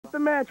the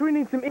match. We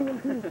need some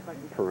EMTs.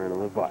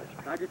 Parental Advisory.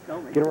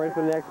 Getting ready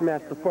for the next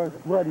match, the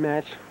first blood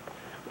match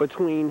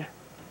between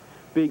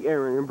Big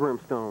Aaron and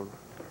Brimstone.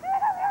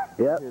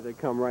 Yep. Here they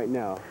come right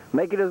now.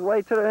 Making his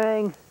way to the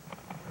ring.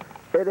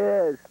 It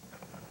is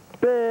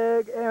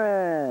Big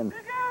Aaron.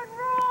 Big Aaron,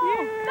 roll!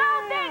 Yeah.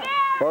 Go, Big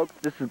Aaron! Folks,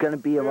 this is going to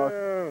be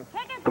the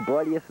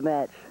bloodiest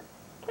match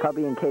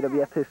probably in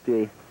KWF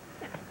history.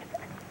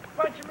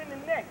 Punch him in the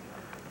neck.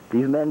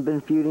 These men have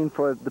been feuding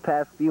for the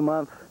past few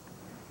months,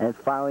 and it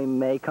finally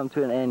may come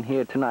to an end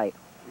here tonight.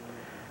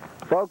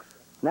 Folks,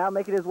 now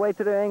making his way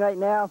to the ring right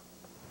now,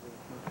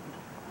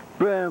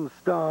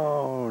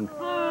 Brimstone.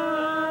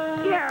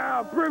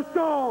 Yeah,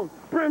 Brimstone!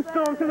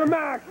 Brimstone to the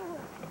max!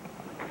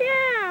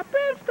 Yeah,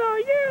 Brimstone,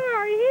 you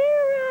are a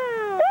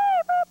hero.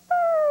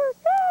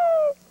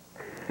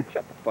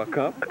 Shut the fuck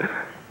up.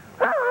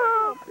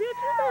 Oh, bitch, you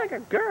sound like a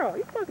girl.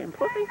 You fucking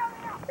pussy.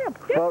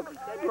 Folks,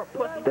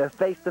 they're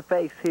face to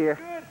face here.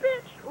 Good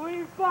bitch. Who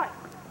you fight?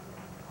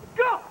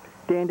 Go!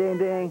 Ding, ding,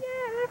 ding.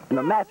 And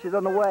the match is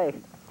on the way.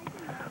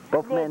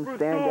 Both men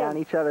staring down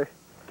each other.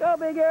 Go,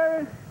 Big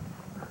Aaron.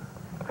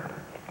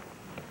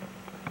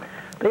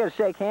 They gotta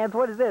shake hands.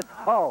 What is this?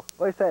 Oh,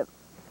 wait a second.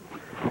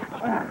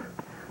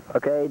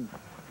 Okay,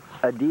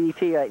 a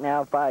DDT right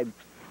now by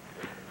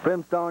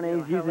Brimstone.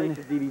 He's using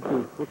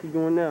DDT. What's he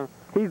doing now?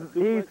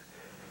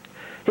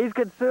 He's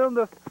consumed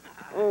the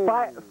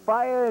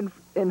fire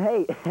and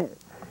hate.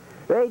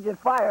 Rage and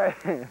fire.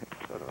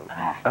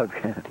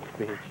 Okay.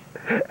 Bitch.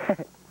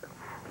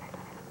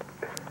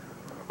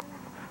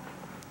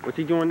 What's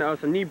he doing now?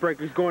 It's a knee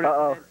breaker. He's going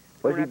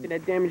after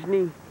that damaged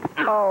knee.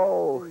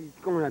 Oh. He's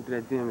going after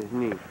that damaged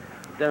knee.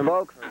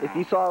 Folks, if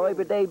you saw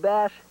Labor Day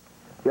Bash,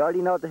 you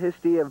already know the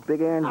history of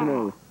Big Aaron's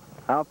knee.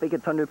 I don't think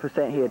it's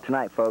 100% here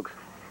tonight, folks.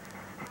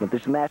 But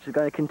this match is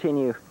going to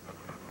continue.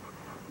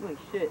 Holy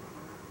shit.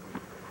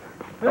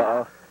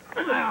 Uh-oh.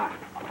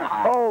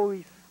 Oh,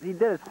 he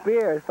did a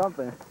spear or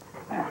something.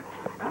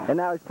 And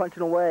now he's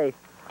punching away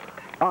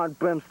on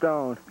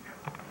Brimstone.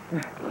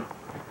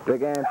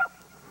 Big Aaron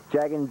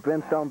dragging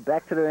Brimstone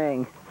back to the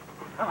ring.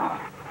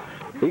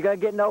 You're gonna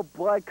get no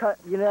blood cut.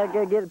 You're not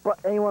gonna get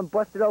anyone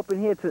busted open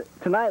here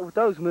tonight with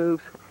those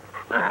moves.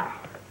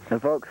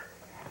 And folks,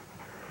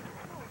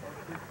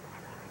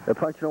 they're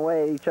punching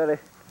away at each other.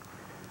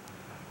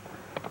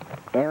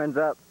 Aaron's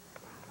up,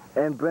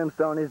 and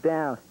Brimstone is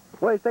down.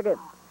 Wait a second.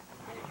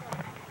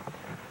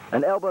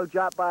 An elbow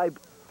drop by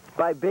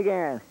Big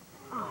Aaron.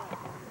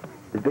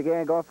 Is Big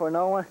Aaron going for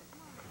another one?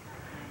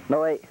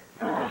 No, wait.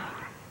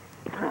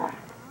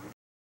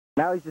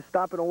 Now he's just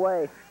stomping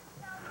away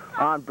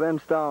on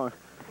Brimstone.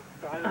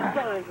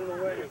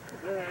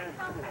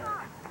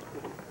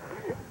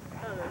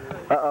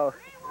 Uh-oh.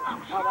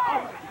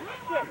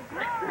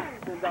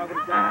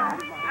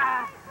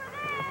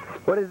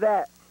 What is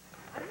that?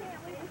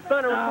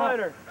 Stunner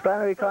recliner.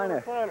 Stunner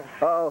recliner.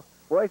 Uh-oh.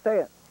 Wait a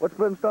second. What's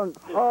Brimstone?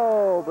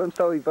 Oh,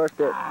 Brimstone reversed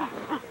it.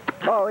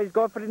 Oh, he's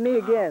going for the knee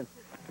again.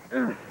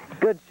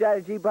 Good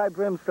strategy by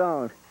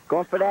Brimstone.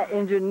 Going for that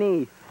injured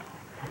knee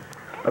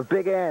of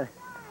Big Aaron.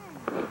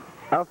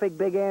 I don't think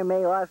Big Aaron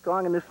may last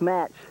long in this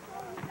match.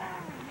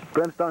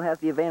 Brimstone has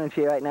the advantage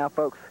here right now,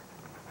 folks.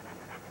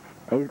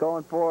 And he's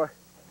going for...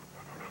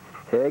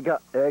 Here he goes.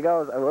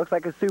 It looks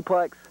like a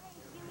suplex.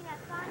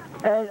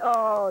 And,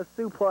 oh, a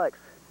suplex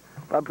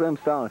by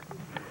Brimstone.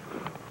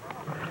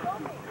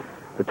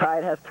 The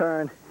tide has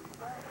turned.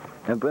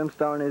 And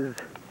Brimstone is...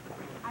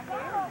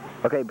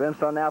 Okay,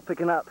 Brimstone now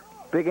picking up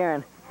Big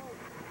Aaron.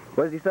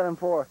 What is he setting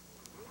for?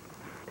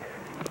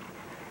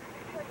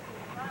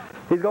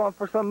 He's going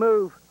for some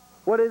move.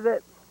 What is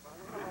it?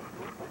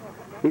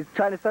 He's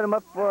trying to set him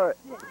up for...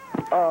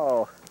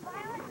 Oh.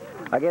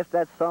 I guess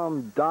that's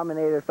some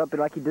Dominator or something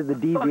like he did the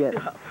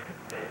Deviant.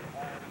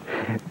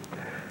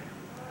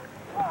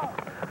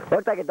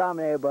 Looked like a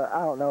Dominator, but I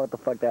don't know what the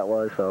fuck that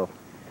was, so...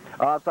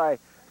 Oh, I'm sorry.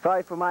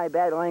 Sorry for my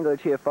bad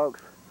language here,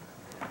 folks.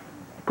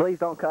 Please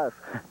don't cuss.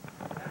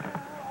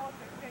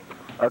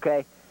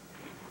 Okay.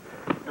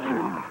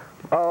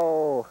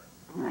 Oh.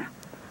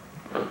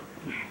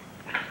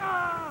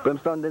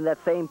 Brimstone did that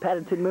same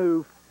patented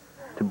move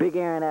to Big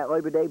Aaron at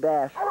Labor Day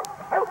Bash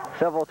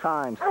several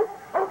times.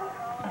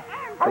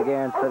 Big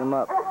Aaron set him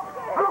up.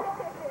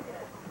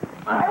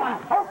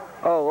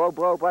 Oh, low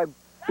blow by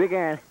Big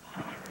Aaron.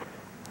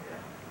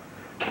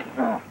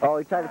 Oh,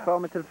 he tried to throw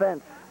him into the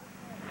fence.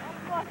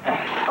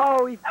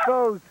 Oh, he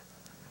throws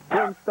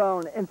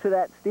Brimstone into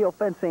that steel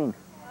fencing.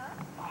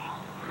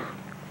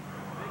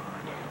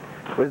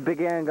 Where's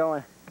Big Aaron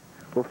going?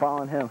 We're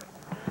following him.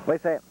 Wait a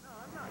second.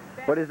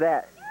 What is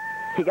that?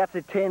 He got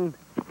the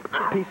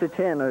piece of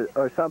tin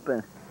or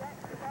something.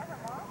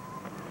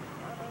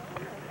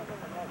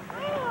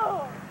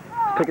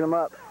 Picking him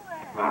up.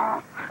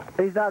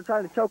 He's now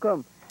trying to choke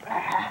him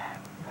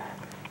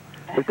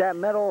with that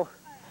metal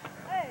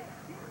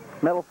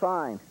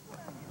sign.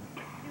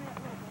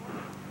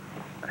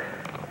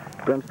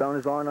 Brimstone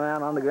is rolling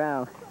around on the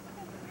ground,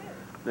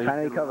 trying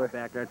to recover.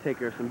 Back there, take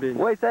care of some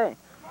business. Wait a second.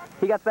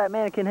 He got that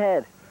mannequin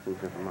head.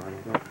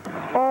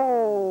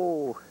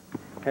 Oh!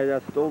 Had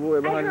that stowed away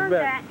behind his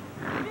back.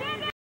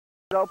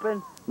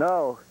 Open?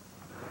 No.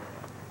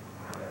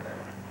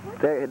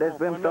 There's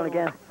Brimstone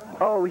again.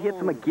 Oh, he hits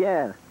him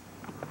again.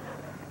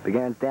 Big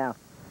Aaron's down.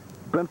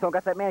 Brimstone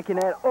got that mannequin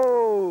head.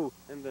 Oh!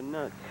 In the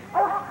nuts.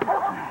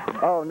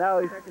 Oh, no,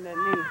 he's Cracking that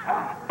knee.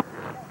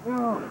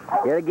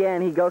 yet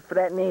again, he goes for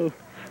that knee.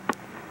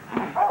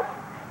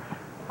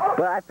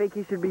 But I think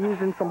he should be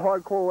using some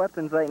hardcore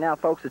weapons right now,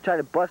 folks, to try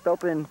to bust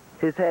open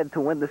his head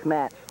to win this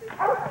match.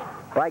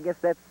 But I guess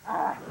that's...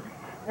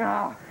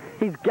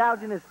 He's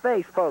gouging his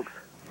face, folks.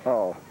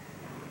 Oh.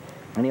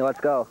 Anyway, let's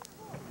go.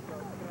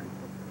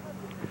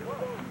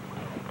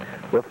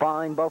 We're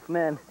following both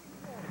men.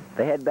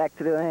 They head back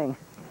to the ring.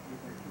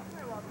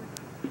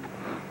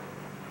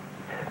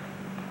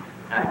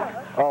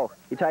 Oh,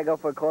 he tried to go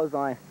for a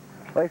clothesline.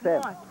 Like I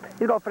said,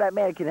 he's going for that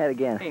mannequin head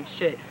again. Hey,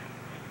 shit.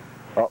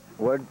 Oh,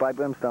 word by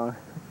Brimstone.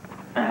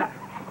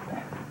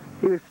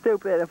 He was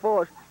stupid and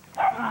forced.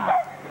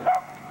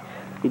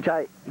 He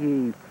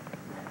did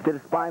a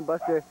spine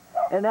buster,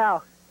 and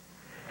now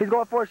he's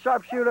going for a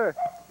sharpshooter.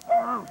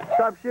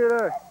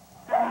 Sharpshooter.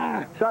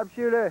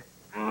 Sharpshooter.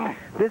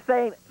 This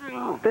ain't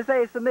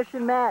a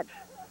submission match.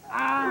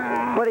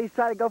 But he's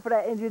trying to go for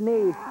that injured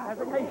knee.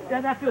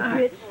 That feels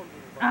bitch.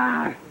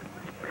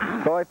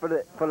 Sorry for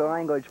the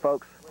language,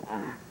 folks.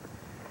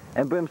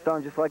 And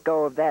Brimstone just let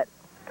go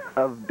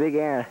of Big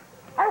Aaron.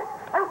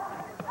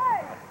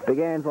 Big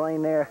Aaron's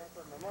laying there,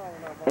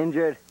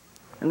 injured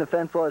and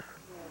defenseless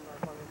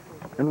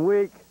and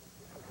weak.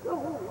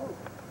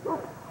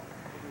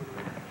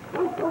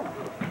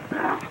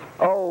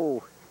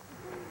 Oh,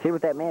 hit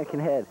with that mannequin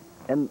head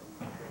and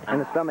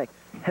the stomach.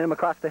 Hit him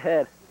across the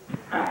head.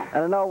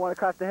 And another one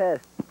across the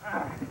head.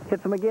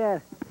 Hits him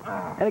again.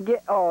 And again.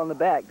 Oh, on the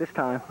back this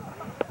time.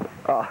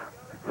 Oh.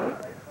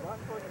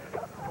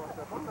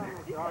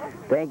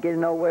 They ain't getting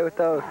nowhere with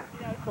those.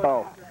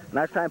 Oh,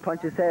 now he's trying to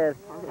punch his head.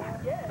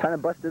 Trying to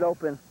bust it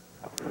open.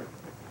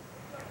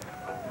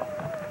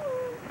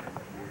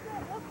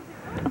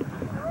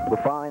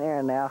 We're following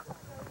Aaron now.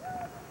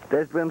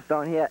 There's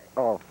Brimstone here.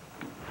 Oh.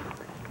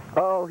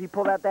 Oh, he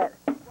pulled out that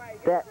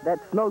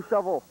snow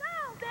shovel.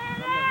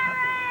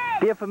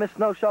 The infamous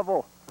snow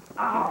shovel.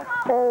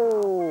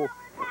 Oh.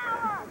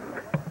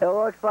 It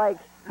looks like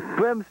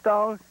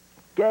Brimstone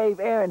gave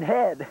Aaron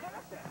head.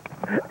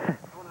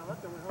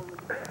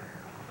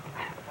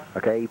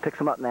 Okay, he picks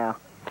him up now.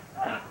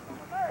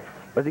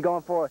 What's he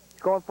going for?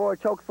 He's going for a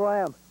choke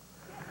slam.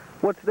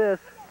 What's this?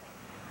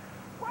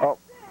 Oh.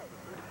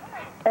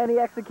 And he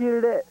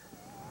executed it.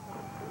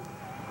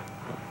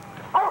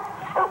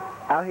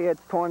 Out here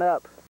it's torn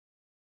up.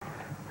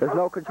 There's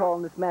no control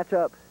in this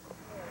matchup.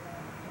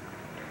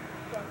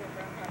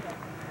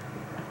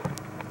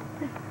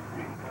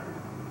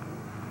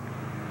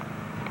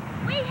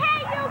 We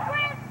hate you,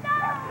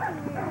 Brimstone!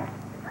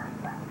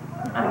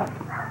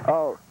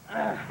 Oh.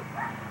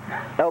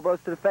 Elbows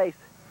to the face.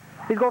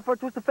 He's going for a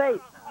twist of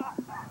fate.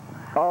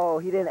 Oh,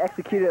 he didn't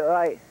execute it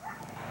right.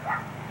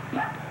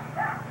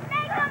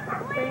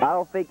 I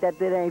don't think that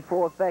did any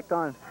full effect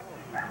on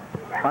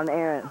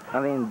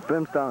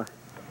Brimstone.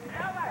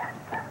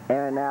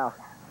 Aaron now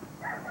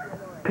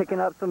picking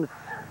up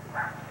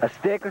a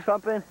stick or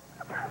something.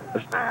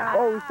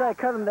 Oh, he's trying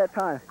to cut him that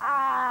time.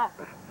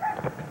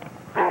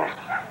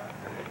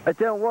 It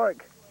didn't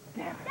work.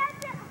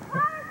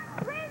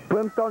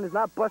 Brimstone is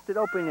not busted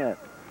open yet.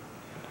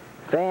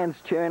 Fans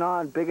cheering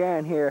on Big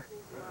Aaron here.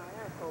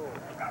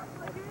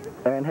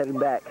 Aaron heading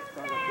back.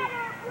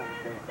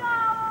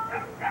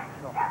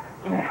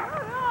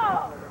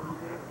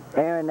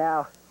 Aaron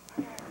now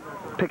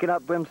picking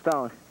up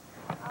Brimstone.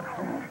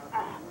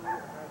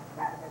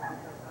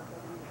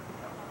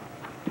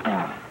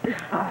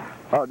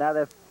 Oh, now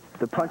they're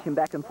punching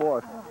back and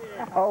forth.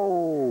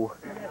 Oh.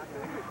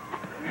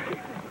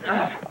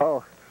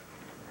 Oh.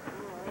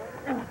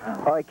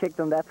 Oh, he kicked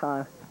him that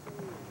time.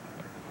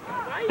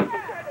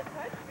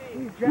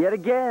 Yet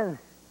again,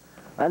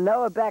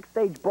 another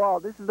backstage brawl.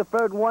 This is the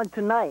third one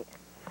tonight.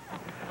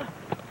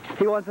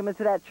 He wants him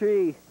into that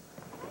tree.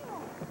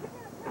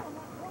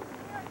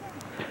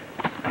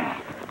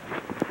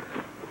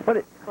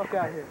 Fuck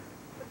out here.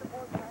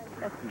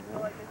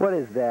 What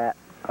is that?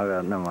 Oh,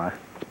 God, never mind.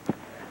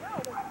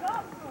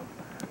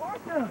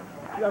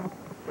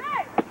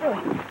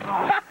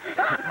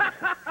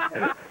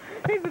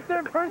 He's the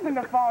third person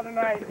to fall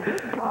tonight.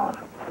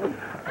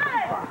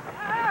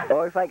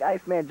 Oh, it's like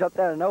Iceman jumped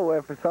out of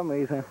nowhere for some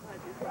reason.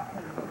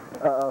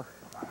 Uh-oh.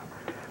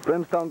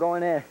 Brimstone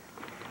going in.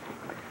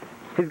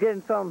 He's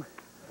getting some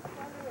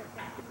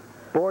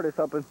board or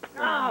something.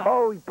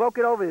 Oh, he broke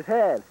it over his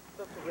head.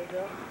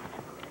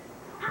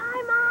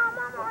 Hi, Mom.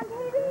 I'm on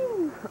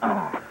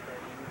TV.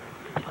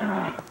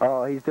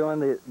 Oh, he's doing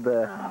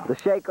the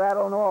shake,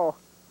 rattle, and roll.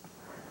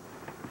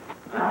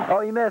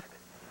 Oh, he missed.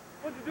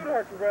 What'd you do to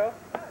her, Terrell?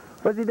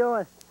 What's he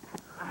doing?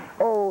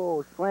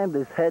 Oh, slammed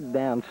his head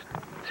down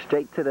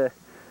straight to the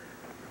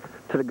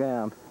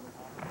ground.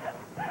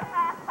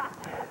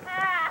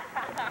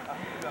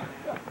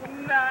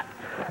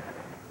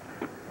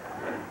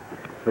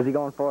 What's he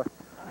going for?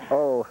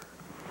 Oh,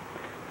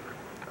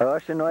 a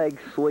Russian leg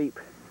sweep.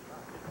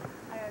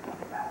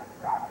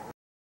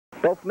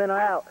 Both men are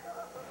out.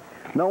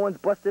 No one's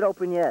busted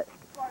open yet.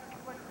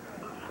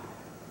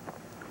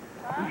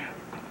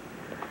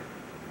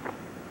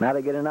 Now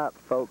they're getting up,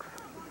 folks.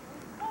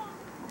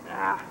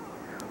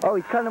 Oh,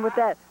 he's cutting him with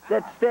that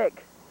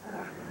stick.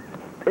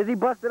 Is he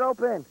busted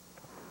open?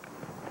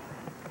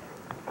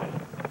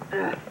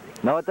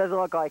 No, it doesn't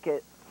look like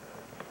it.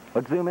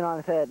 Let's zoom in on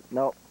his head.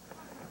 Nope.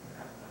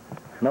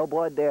 No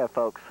blood there,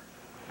 folks.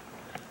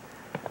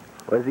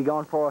 What is he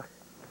going for?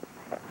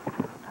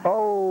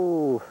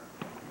 Oh!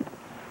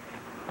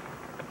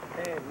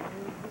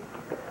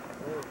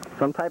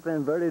 Some type of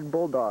inverted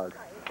bulldog.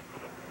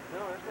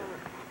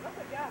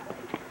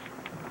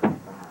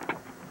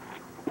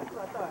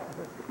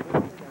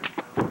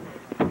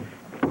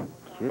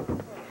 Cute.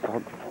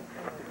 Oh.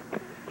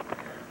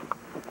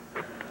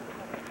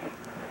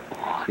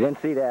 You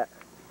didn't see that.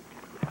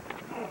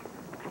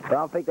 But I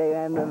don't think they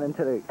ran them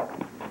into the...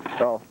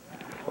 Oh,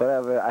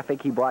 whatever. I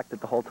think he blocked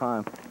it the whole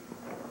time.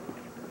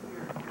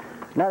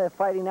 Now they're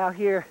fighting out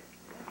here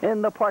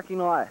in the parking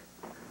lot.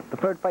 The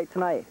third fight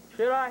tonight.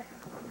 Should I?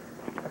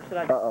 Or should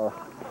I? Uh-oh.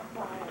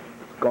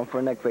 Going for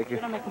a neck breaker.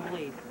 Should I make him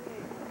bleed?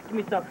 Give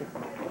me something.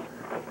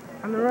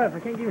 I'm the ref. I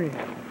can't give you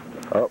anything.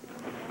 Oh.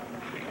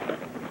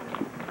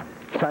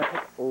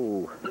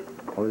 Oh.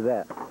 What was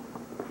that?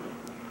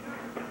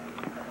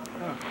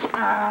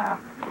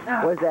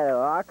 What is that, a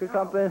rock or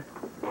something?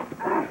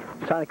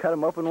 Trying to cut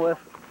him open with?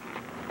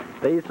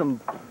 They use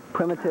some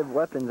primitive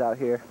weapons out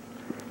here.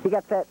 He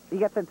got that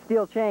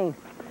steel chain.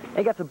 And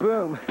he got the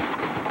broom.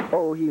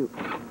 Oh, you.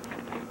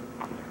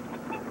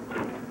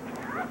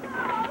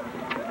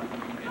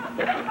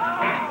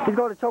 He's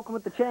going to choke him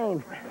with the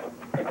chain.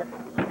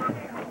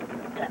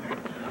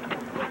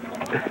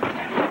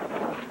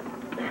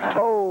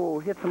 Oh,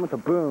 hits him with a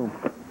broom.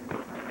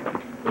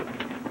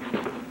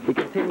 He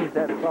continues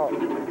that assault.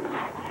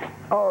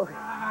 Oh.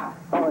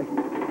 Oh.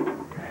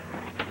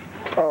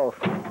 Oh.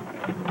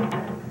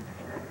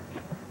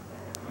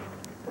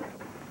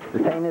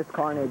 This ain't his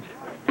carnage.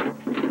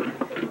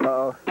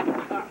 Uh-oh.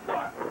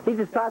 He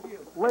just tossed...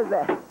 What is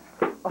that?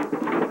 Oh.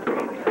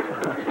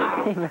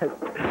 He missed.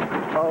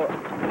 Oh.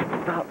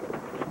 Stop.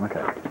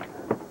 Okay.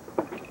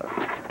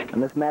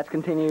 And this match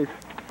continues.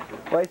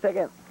 Wait a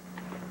second.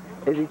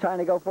 Is he trying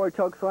to go for a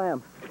choke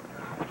slam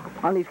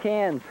on these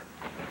cans?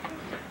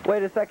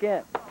 Wait a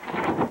second.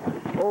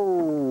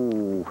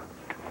 Oh.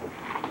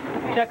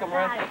 Check him,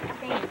 Russ.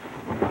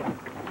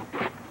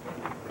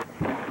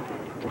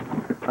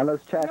 On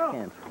those trash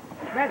cans.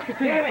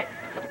 Damn it.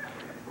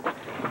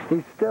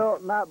 He's still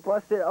not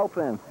busted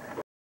open.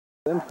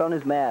 Brimstone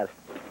is mad.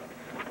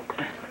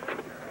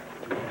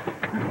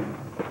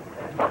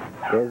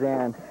 There's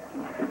Aaron.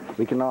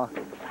 We can all...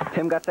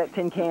 Tim got that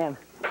tin can.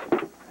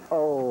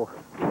 Oh.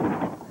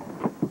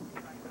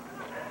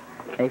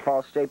 And he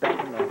falls straight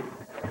back in there.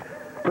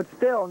 But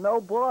still,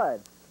 no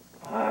blood.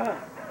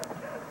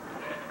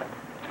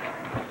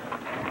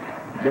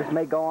 This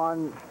may go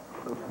on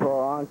for a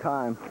long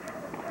time.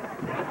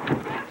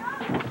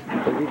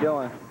 What's he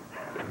doing?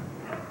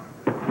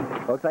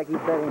 Looks like he's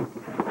setting.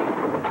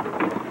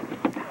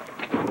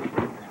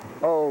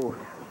 Oh.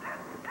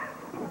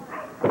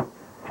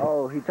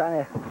 Oh, he's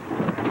trying to...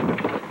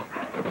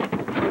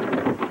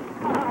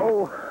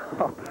 Oh.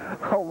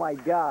 Oh my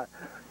God.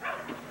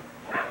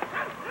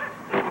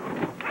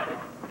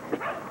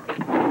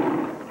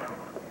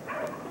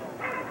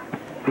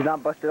 He's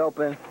not busted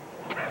open.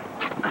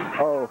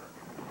 Oh.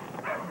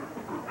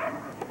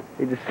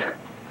 He just...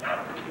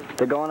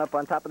 They're going up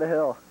on top of the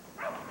hill.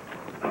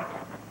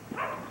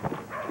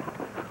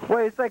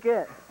 Wait a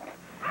second.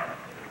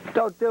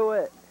 Don't do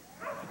it.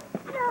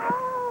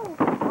 No.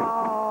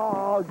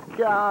 Oh,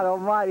 God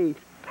almighty.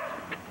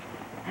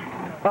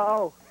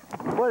 Uh-oh.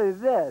 What is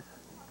this?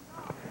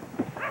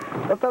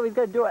 I thought he was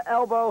going to do an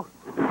elbow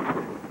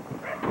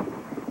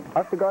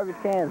off the garbage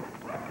cans.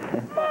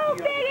 No,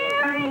 Big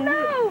Aaron, no.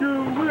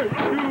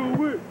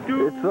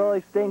 It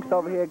really stinks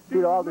over here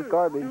due to all this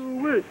garbage.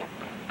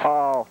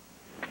 Oh.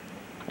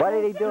 Why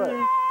did he do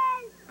it?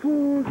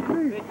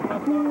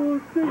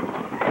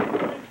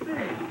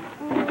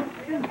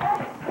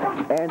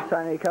 Aaron's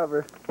trying to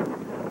recover.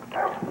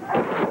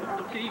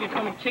 So you can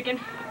call me chicken?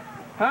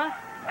 Huh?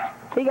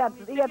 He got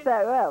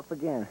that ref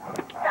again.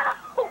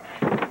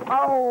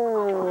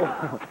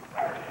 Oh!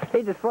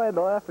 He just slammed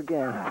the ref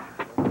again.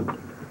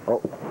 Oh,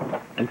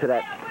 into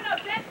that.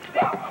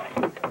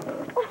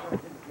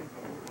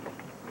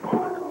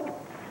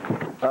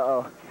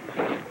 Uh-oh.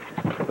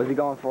 What's he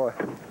going for?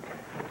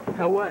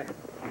 Now what?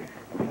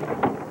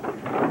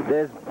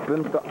 There's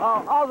Brimstone.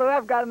 Oh, the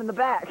ref got him in the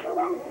back.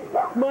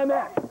 My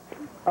man.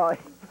 Oh,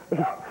 he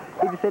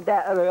just hit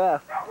that other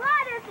ref.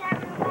 What is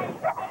everybody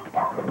thinking?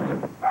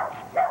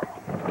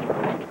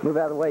 Move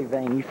out of the way,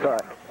 Vane. You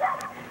suck.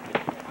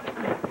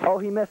 Oh,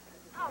 he missed.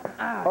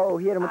 Oh,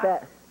 he hit him with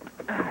that.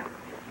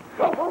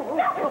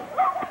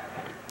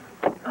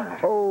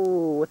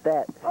 Oh, with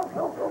that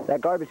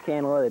garbage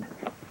can lid.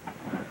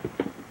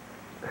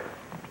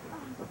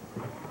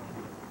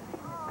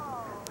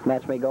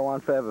 Match may go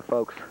on forever,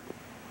 folks.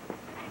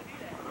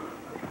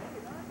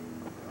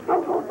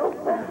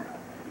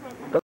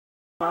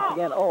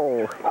 again.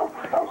 Oh.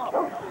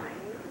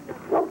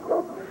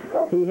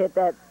 He hit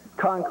that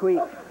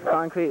concrete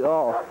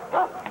wall.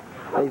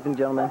 Ladies and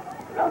gentlemen.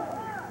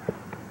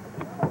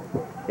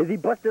 Is he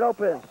busted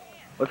open?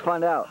 Let's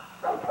find out.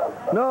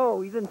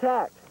 No, he's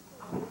intact.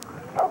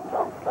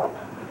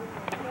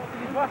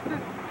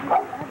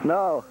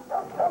 No.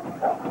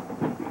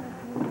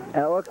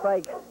 And it looks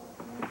like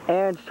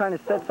Aaron's trying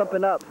to set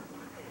something up.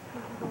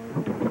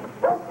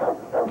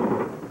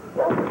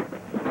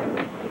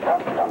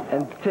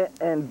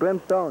 And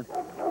Brimstone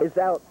is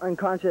out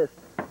unconscious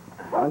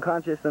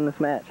in this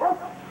match.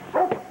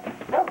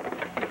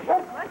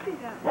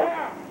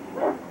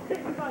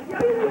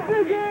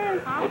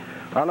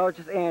 I don't know what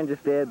just Aaron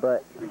just did,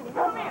 but he's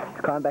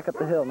climbing back up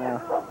the hill now.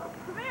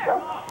 Come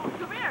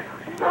here.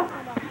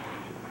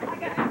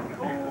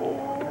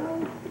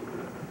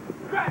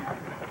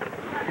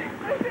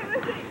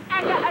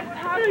 I got a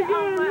target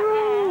on my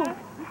ass.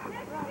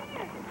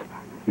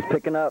 He's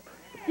picking up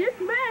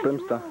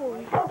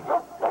Brimstone.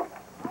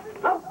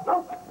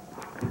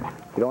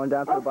 Going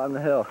down to the bottom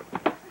of the hill.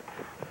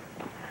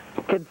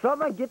 Can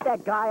someone get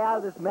that guy out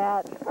of this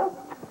match?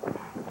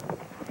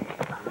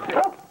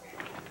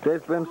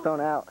 There's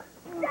Brimstone out.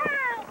 No.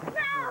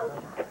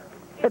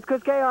 It's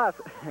Chris Chaos.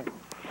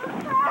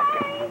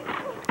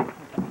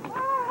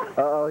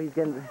 Uh-oh, he's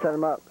getting set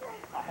him up.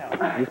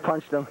 He's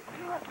punched him.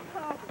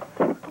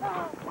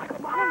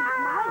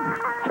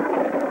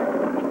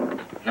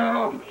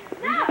 No.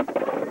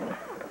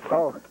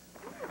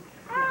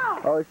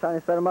 Oh, he's trying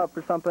to set him up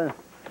for something.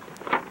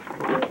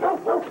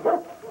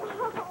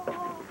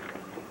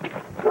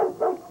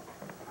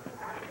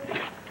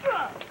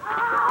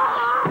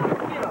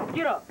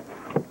 Get up.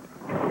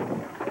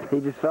 He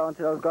just fell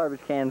into those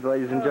garbage cans,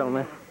 ladies and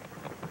gentlemen.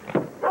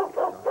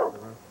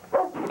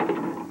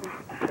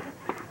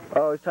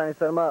 Oh, he's trying to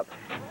set him up.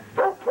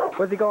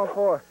 What's he going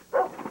for?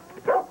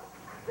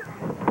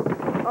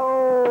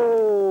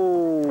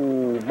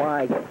 Oh,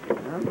 my. I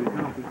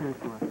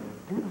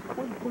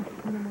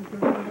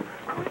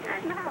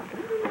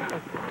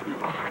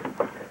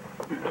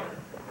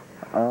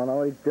don't know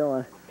what he's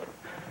doing.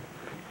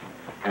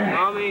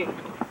 Mommy.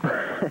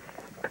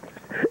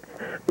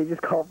 He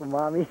just called for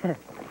mommy.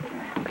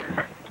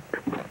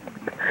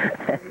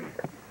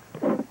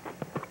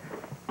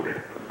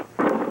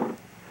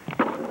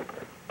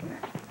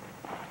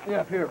 Get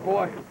up here,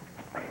 boy.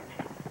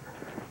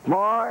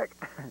 Mark!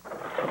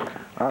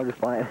 I'm just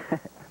playing.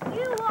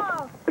 You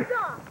all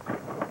stop.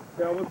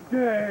 That was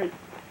gay.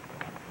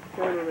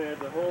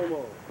 Cameraman's a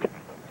homo.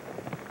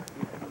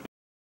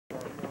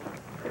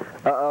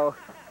 Uh-oh.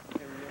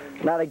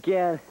 Not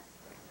again.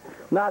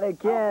 Not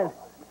again.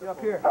 Get up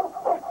here.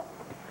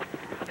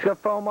 He's gonna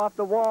throw him off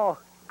the wall.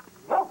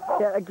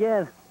 Yeah,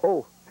 again.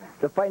 Oh,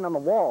 they're fighting on the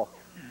wall.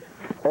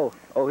 Oh,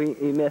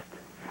 he missed.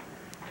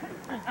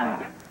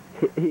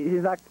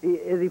 He's not,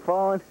 is he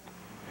falling?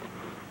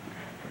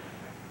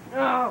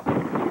 No.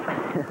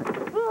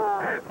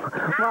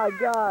 My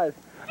God.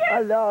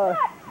 I know.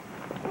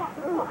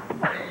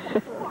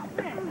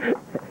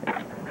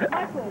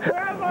 Michael,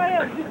 wherever I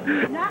am,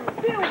 just not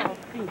feeling.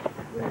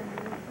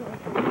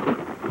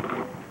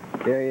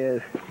 There he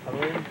is.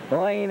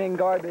 Laying in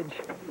garbage.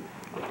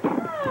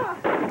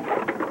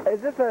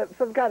 Is this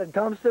some kind of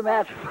dumpster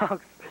match,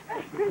 folks?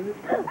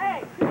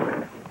 Hey,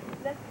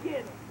 let's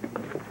get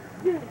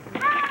him.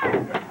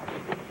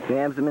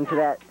 Jams him into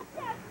that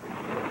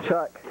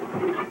truck.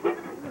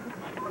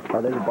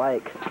 Oh, there's a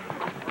bike.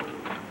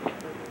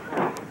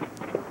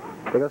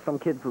 There goes some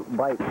kid's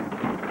bike.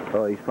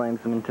 Oh, he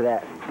slams him into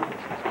that.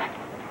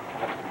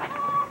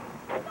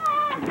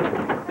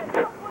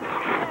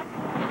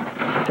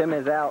 Tim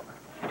is out.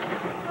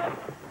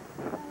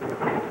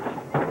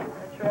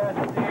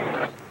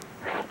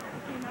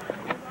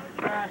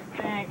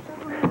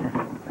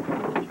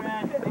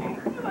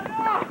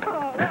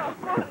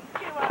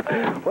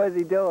 What is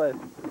he doing?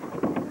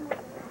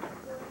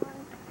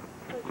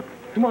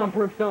 Come on,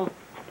 Brimstone.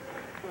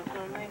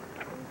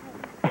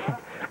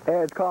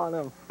 Aaron's calling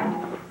him.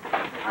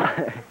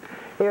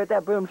 Here with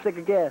that broomstick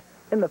again.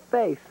 In the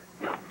face.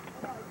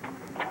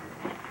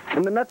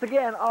 In the nuts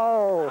again.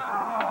 Oh.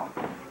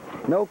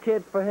 No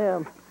kids for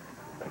him.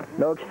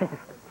 No kids.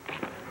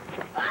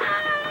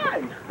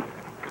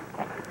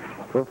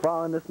 We're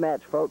following this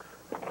match, folks.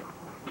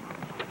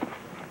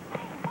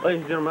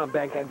 Ladies and gentlemen, I'm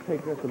back. I had to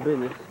take care of some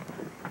business.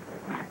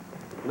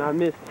 And I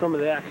missed some of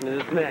the action of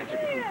this match.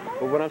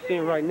 But what I'm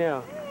seeing right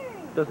now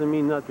doesn't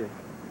mean nothing.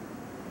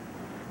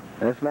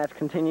 And this match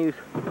continues.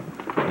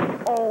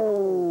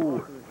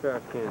 Oh!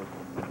 Trash can.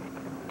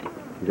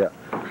 Yeah.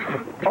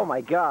 Oh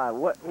my God!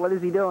 What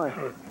is he doing?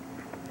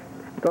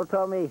 Don't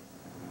tell me.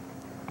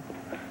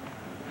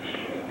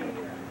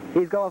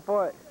 He's going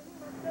for it.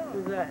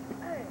 Who's that?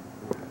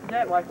 Who's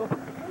that, Michael?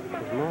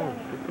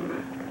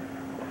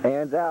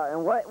 Aaron's out.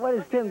 And what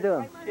is Tim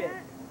doing? Shit.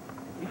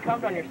 You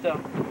calm down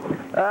yourself.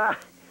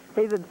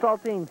 He's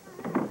insulting.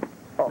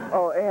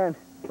 Oh, Aaron,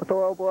 with the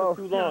low blow.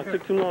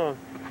 Took too long.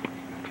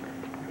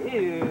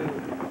 Ew.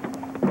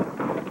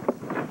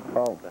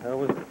 Oh, What the hell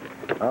was it?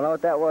 I don't know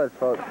what that was,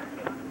 folks.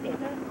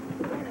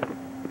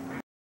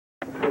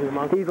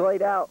 monkey. He's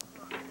laid out.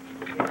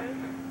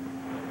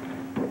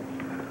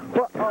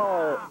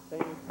 Oh,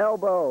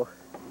 elbow.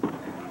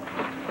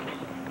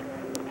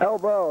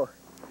 Elbow.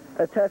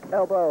 A test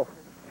elbow.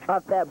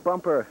 Off that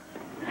bumper.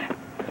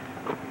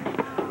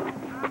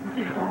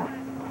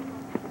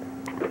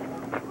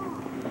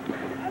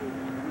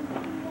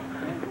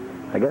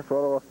 I guess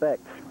little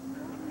effect.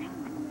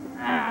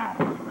 I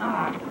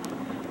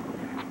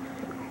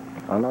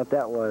don't know what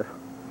that was.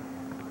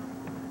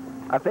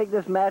 I think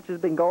this match has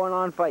been going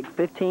on for like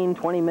 15,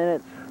 20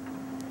 minutes.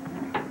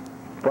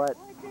 But...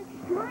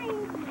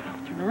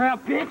 Turn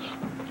around, bitch!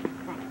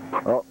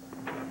 Oh,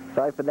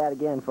 sorry for that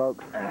again,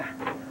 folks.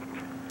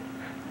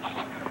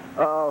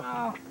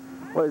 Uh-oh.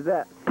 What is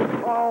that?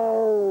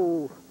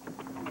 Oh!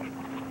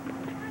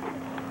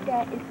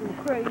 That is some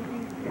crazy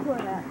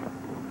crap.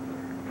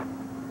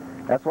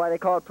 That's why they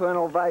call it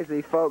parental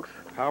advisory, folks.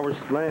 Howard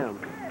slam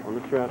on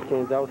the trash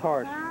cans. That was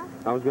harsh.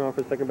 I was gone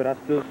for a second, but I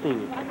still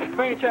seen it.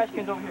 Bring the trash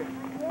cans over here.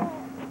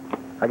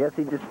 I guess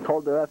he just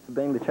told the refs to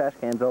bring the trash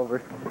cans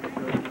over.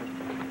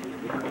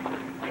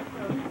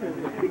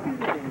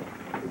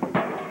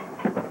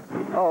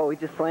 Oh, he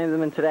just slammed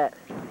them into that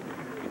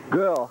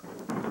girl.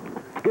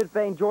 Good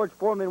thing George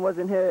Foreman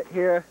wasn't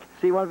here.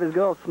 See one of his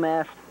girls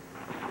smashed.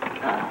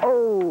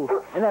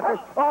 Oh, and that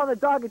first, oh, the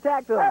dog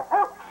attacked him.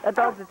 That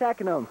dog's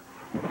attacking him.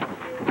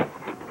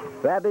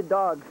 Rabid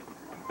dog.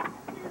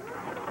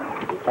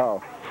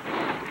 Oh,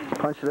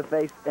 punch to the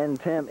face, and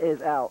Tim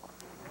is out.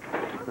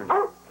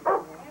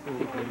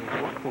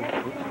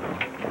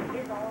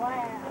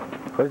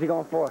 What is he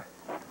going for?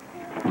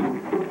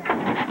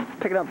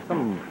 Picking up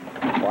some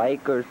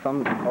bike or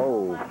some,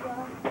 oh.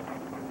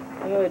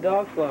 Look at the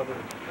dog slobber.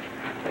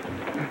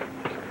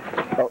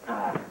 Oh,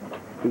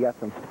 he got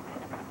some.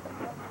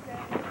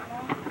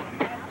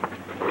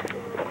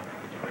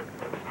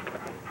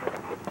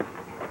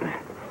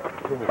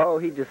 Oh,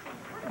 he just,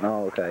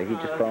 oh, okay, he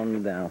just thrown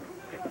him down.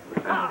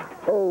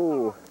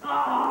 Oh.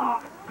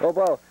 Oh,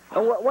 boy.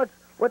 Oh,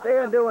 what's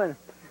Aaron doing?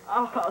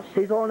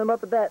 He's holding him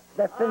up at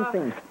that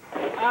fencing.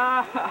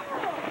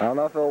 I don't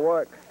know if it'll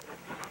work.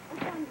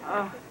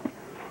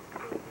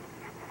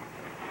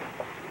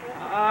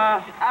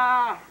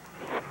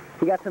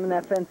 He got some in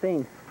that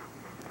fencing.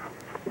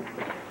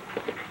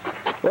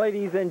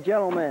 Ladies and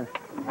gentlemen,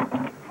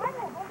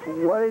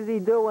 what is he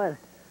doing?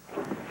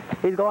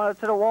 He's going up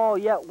to the wall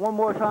yet one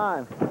more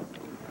time.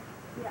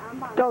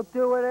 Don't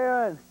do it,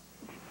 Aaron.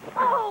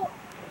 Oh,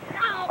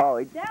 no.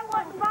 Oh, That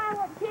wasn't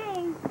Violent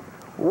King.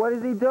 what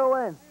is he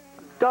doing?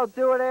 Don't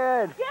do it,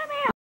 Aaron.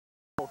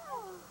 Jimmy!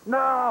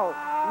 No,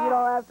 you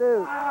don't have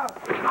to.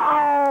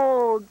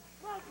 Oh,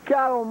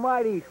 God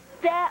almighty.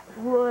 That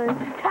was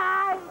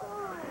tight.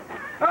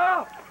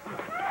 Oh!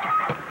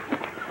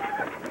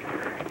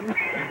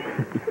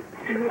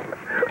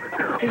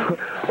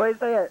 Wait a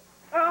second.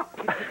 Oh!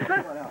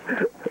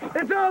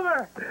 It's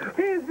over!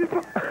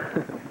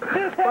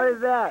 What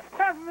is that?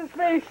 Half of his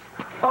face!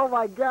 Oh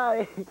my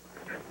God.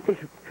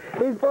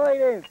 He's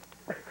bleeding.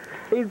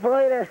 He's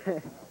bleeding.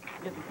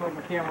 Get the phone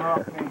the camera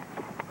off me.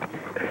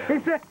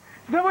 He's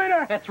the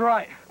winner! That's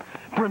right.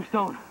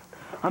 Brimstone,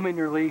 I'm in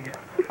your league.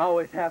 I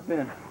always have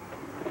been.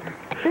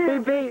 He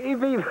beat. He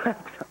beat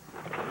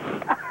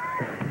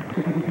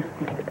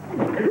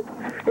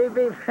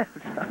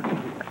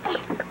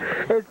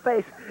his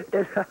face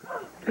is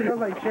Smells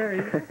like cherry.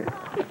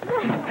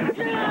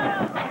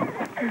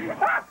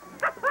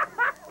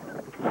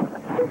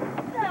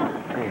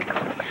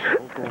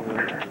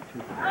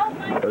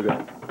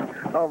 Okay.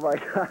 Oh my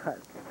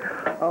God.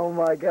 Oh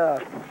my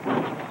God.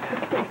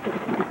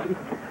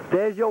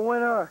 There's your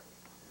winner.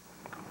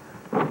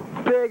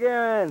 Big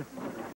Aaron.